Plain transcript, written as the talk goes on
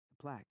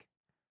plaque.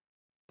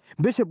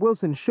 Bishop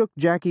Wilson shook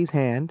Jackie's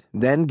hand,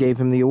 then gave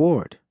him the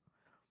award.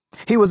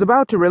 He was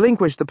about to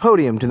relinquish the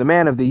podium to the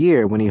Man of the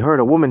Year when he heard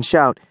a woman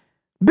shout,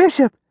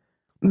 "Bishop!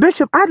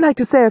 Bishop, I'd like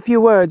to say a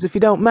few words if you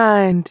don't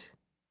mind."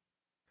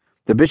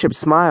 The bishop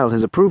smiled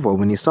his approval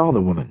when he saw the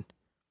woman.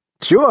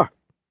 "Sure.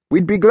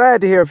 We'd be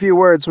glad to hear a few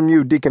words from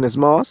you, Deaconess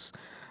Moss.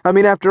 I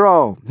mean, after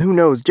all, who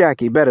knows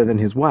Jackie better than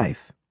his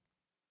wife?"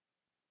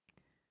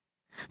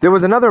 There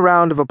was another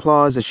round of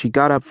applause as she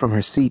got up from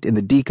her seat in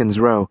the deacon's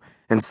row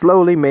and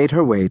slowly made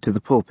her way to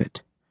the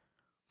pulpit.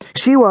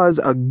 She was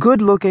a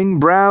good-looking,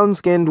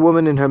 brown-skinned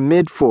woman in her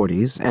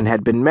mid-40s and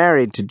had been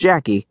married to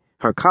Jackie,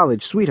 her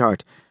college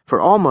sweetheart, for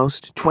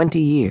almost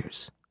 20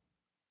 years.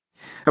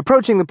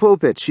 Approaching the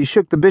pulpit, she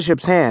shook the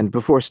bishop's hand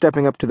before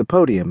stepping up to the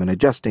podium and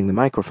adjusting the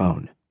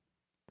microphone.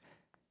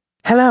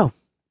 "Hello.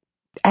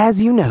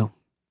 As you know,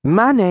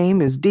 my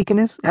name is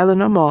Deaconess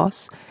Eleanor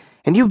Moss,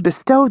 and you've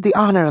bestowed the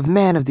honor of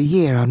Man of the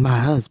Year on my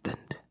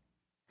husband."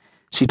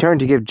 She turned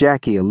to give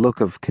Jackie a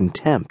look of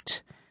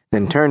contempt,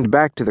 then turned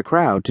back to the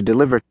crowd to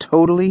deliver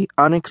totally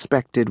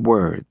unexpected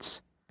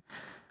words.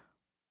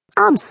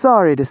 "I'm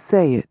sorry to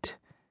say it,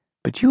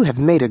 but you have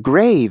made a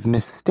grave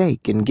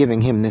mistake in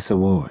giving him this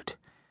award.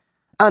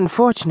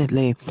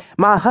 Unfortunately,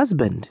 my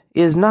husband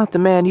is not the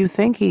man you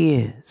think he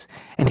is,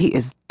 and he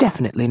is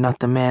definitely not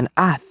the man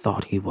I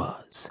thought he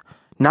was.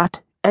 Not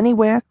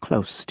anywhere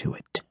close to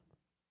it."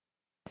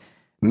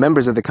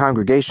 Members of the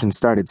congregation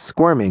started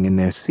squirming in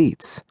their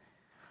seats.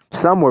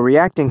 Some were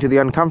reacting to the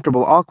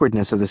uncomfortable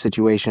awkwardness of the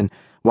situation,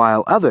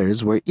 while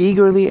others were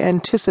eagerly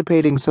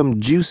anticipating some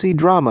juicy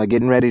drama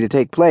getting ready to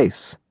take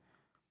place.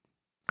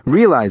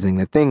 Realizing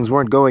that things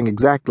weren't going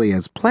exactly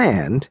as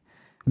planned,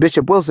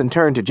 Bishop Wilson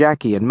turned to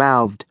Jackie and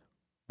mouthed,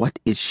 "What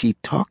is she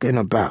talking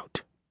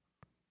about?"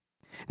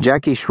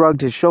 Jackie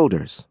shrugged his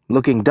shoulders,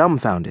 looking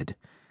dumbfounded.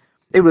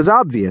 It was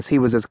obvious he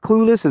was as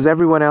clueless as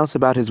everyone else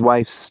about his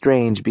wife's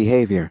strange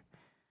behavior.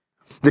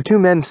 The two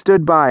men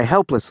stood by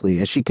helplessly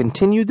as she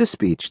continued the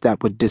speech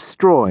that would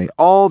destroy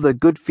all the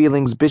good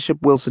feelings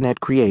Bishop Wilson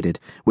had created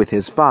with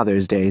his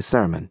Father's Day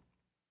sermon.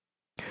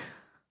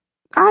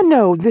 "I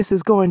know this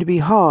is going to be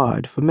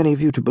hard for many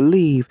of you to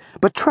believe,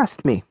 but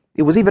trust me,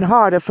 it was even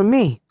harder for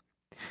me.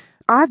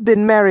 I've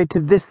been married to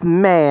this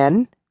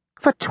man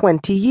for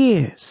 20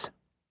 years.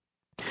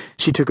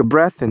 She took a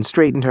breath and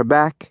straightened her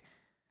back,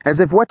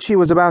 as if what she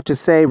was about to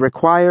say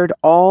required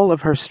all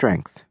of her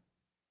strength.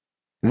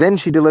 Then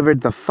she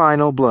delivered the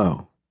final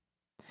blow.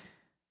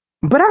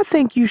 "But I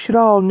think you should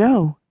all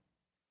know,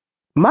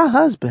 my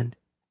husband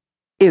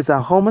is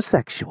a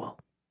homosexual."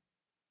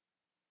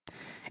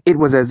 It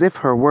was as if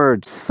her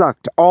words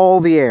sucked all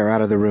the air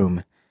out of the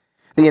room.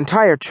 The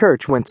entire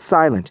church went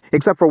silent,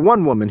 except for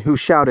one woman who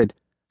shouted,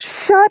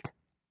 "Shut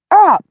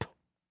up!"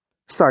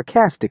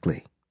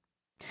 sarcastically.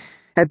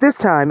 At this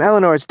time,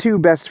 Eleanor's two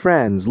best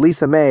friends,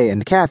 Lisa May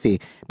and Kathy,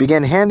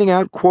 began handing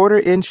out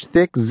quarter-inch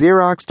thick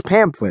Xeroxed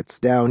pamphlets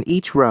down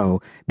each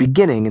row,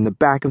 beginning in the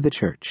back of the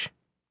church.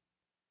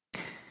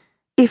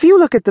 "If you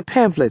look at the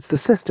pamphlets the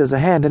sisters are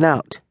handing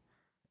out,"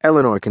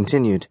 Eleanor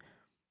continued,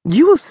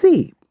 "you will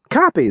see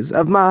copies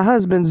of my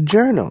husband's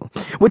journal,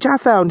 which I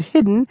found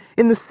hidden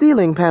in the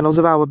ceiling panels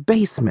of our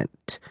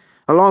basement,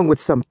 along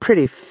with some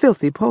pretty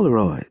filthy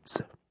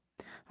Polaroids.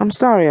 I'm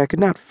sorry I could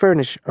not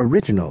furnish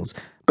originals,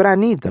 but I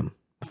need them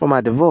for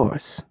my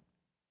divorce.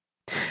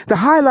 The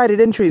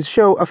highlighted entries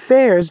show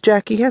affairs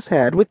Jackie has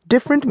had with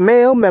different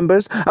male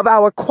members of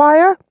our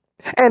choir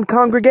and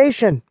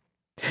congregation.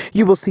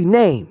 You will see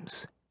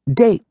names,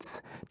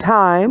 dates,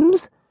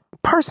 times,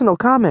 personal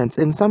comments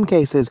in some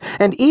cases,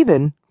 and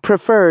even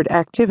preferred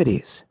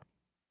activities.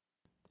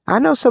 I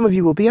know some of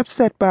you will be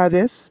upset by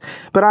this,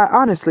 but I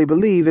honestly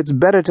believe it's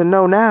better to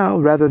know now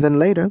rather than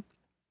later.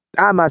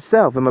 I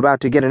myself am about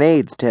to get an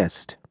AIDS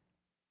test."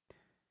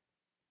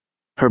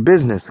 Her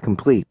business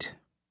complete,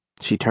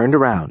 she turned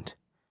around,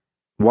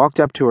 walked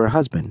up to her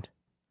husband,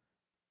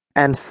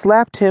 and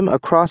slapped him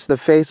across the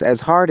face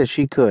as hard as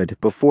she could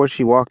before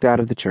she walked out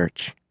of the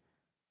church.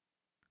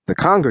 The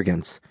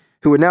congregants,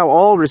 who had now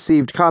all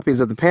received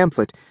copies of the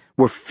pamphlet,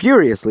 were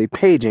furiously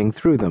paging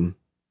through them.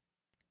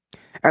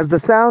 As the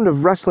sound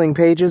of rustling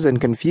pages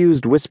and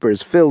confused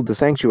whispers filled the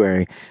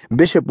sanctuary,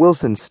 Bishop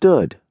Wilson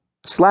stood,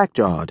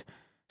 slack-jawed,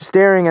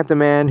 staring at the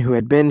man who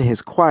had been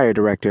his choir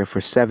director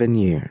for 7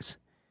 years.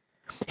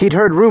 He'd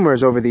heard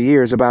rumors over the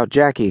years about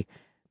Jackie,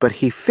 but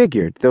he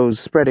figured those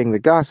spreading the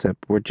gossip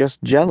were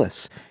just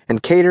jealous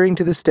and catering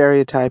to the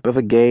stereotype of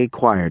a gay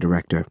choir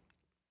director.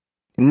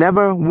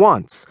 Never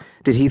once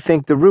did he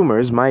think the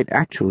rumors might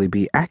actually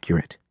be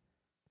accurate.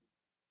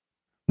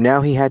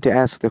 Now he had to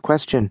ask the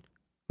question,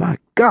 "My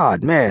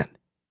God, man,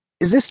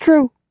 is this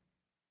true?"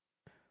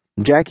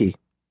 Jackie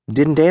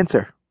didn't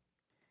answer.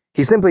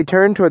 He simply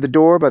turned toward the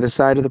door by the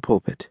side of the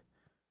pulpit.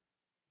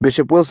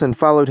 Bishop Wilson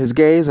followed his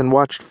gaze and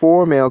watched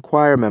 4 male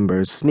choir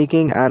members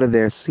sneaking out of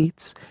their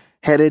seats,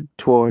 headed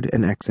toward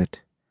an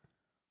exit.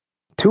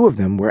 2 of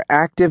them were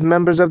active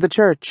members of the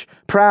church,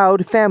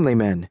 proud family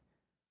men.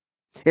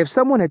 If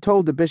someone had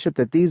told the bishop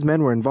that these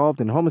men were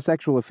involved in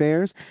homosexual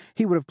affairs,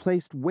 he would have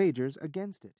placed wagers against it.